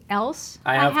something else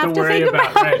I have to worry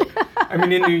about? Right. I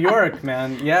mean, in New York,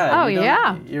 man,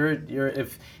 you're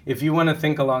if you want to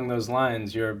think along those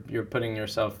lines, you're putting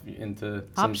yourself into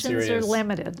some options serious are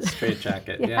limited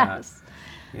straitjacket. Yes.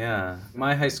 Yeah.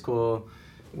 My high school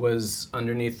was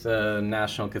underneath the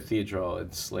National Cathedral.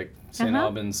 It's like St.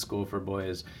 Albans School for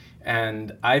Boys,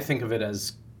 and I think of it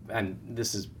as, and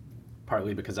this is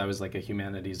partly because I was like a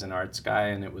humanities and arts guy,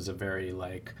 and it was a very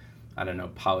like, I don't know,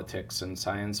 politics and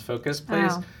science focused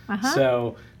place.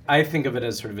 So I think of it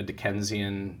as sort of a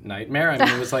Dickensian nightmare. I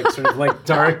mean, it was like sort of like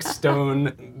dark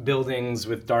stone buildings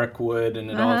with dark wood,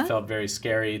 and it all felt very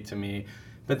scary to me.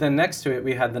 But then next to it,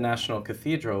 we had the National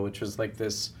Cathedral, which was like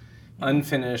this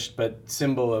unfinished but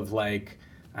symbol of like,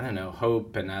 I don't know,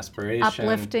 hope and aspiration.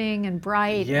 Uplifting and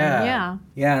bright. Yeah.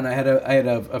 And I had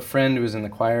a friend who was in the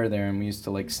choir there, and we used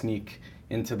to like sneak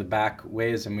into the back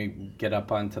ways, and we get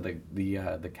up onto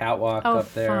the catwalk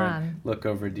up there and look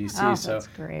over DC. So that's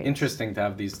great. Interesting to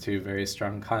have these two very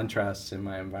strong contrasts in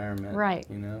my environment. Right.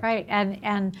 You know? Right.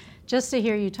 And just to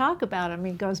hear you talk about it, I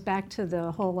mean, it goes back to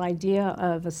the whole idea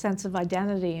of a sense of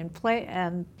identity and play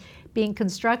and being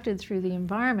constructed through the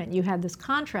environment. You had this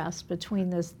contrast between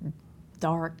this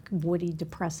dark, woody,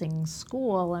 depressing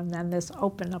school and then this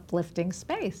open, uplifting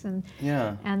space. And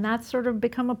that's sort of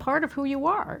become a part of who you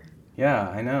are. Yeah,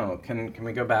 I know. Can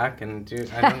we go back and do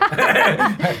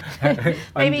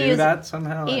maybe undo that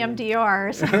somehow? EMDR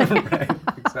or something. Right,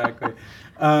 exactly.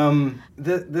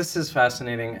 This is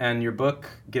fascinating, and your book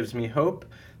gives me hope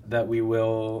that we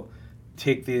will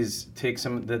these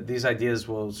ideas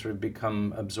will sort of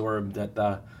become absorbed at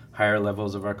the higher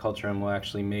levels of our culture, and will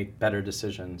actually make better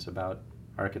decisions about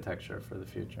architecture for the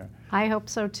future. I hope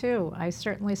so too. I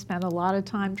certainly spent a lot of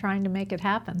time trying to make it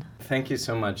happen. Thank you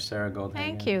so much, Sarah Goldhagen.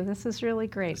 Thank you. This is really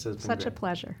great. This has been such great. a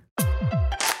pleasure.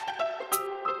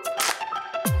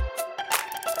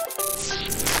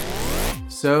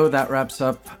 So that wraps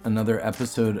up another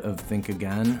episode of Think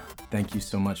Again. Thank you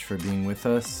so much for being with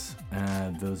us.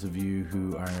 Those of you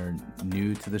who are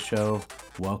new to the show,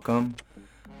 welcome.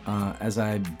 As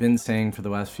I've been saying for the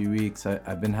last few weeks,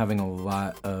 I've been having a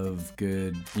lot of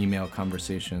good email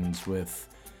conversations with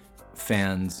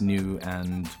fans, new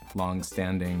and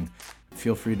long-standing.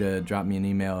 Feel free to drop me an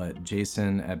email at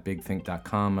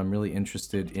jason@bigthink.com. I'm really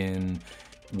interested in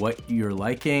what you're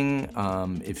liking.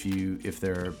 If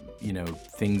there are,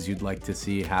 things you'd like to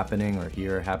see happening or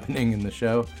hear happening in the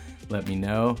show, let me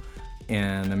know.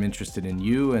 And I'm interested in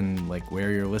you and like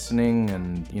where you're listening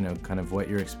and, kind of what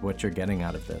you're getting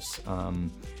out of this.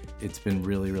 It's been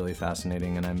really, really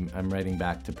fascinating, and I'm writing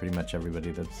back to pretty much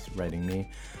everybody that's writing me.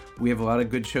 We have a lot of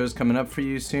good shows coming up for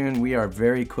you soon. We are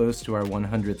very close to our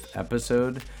 100th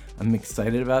episode. I'm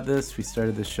excited about this. We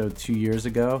started this show 2 years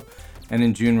ago, and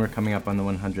in June we're coming up on the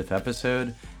 100th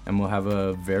episode, and we'll have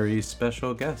a very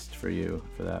special guest for you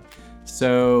for that.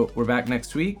 So we're back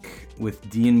next week with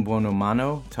Dean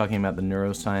Buonomano talking about the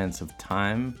neuroscience of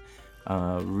time.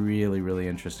 Really, really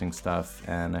interesting stuff,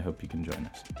 and I hope you can join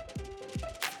us.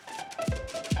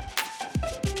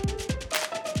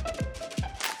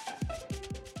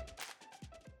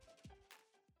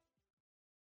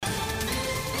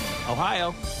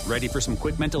 Ohio, ready for some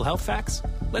quick mental health facts?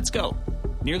 Let's go.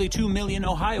 Nearly 2 million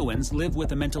Ohioans live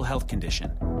with a mental health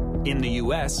condition. In the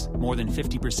U.S., more than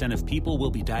 50% of people will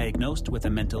be diagnosed with a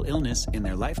mental illness in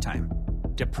their lifetime.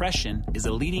 Depression is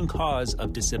a leading cause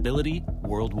of disability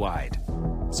worldwide.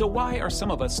 So why are some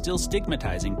of us still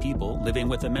stigmatizing people living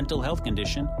with a mental health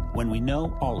condition when we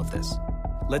know all of this?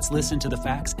 Let's listen to the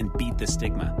facts and beat the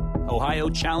stigma. Ohio,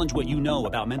 challenge what you know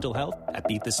about mental health at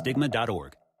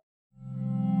beatthestigma.org.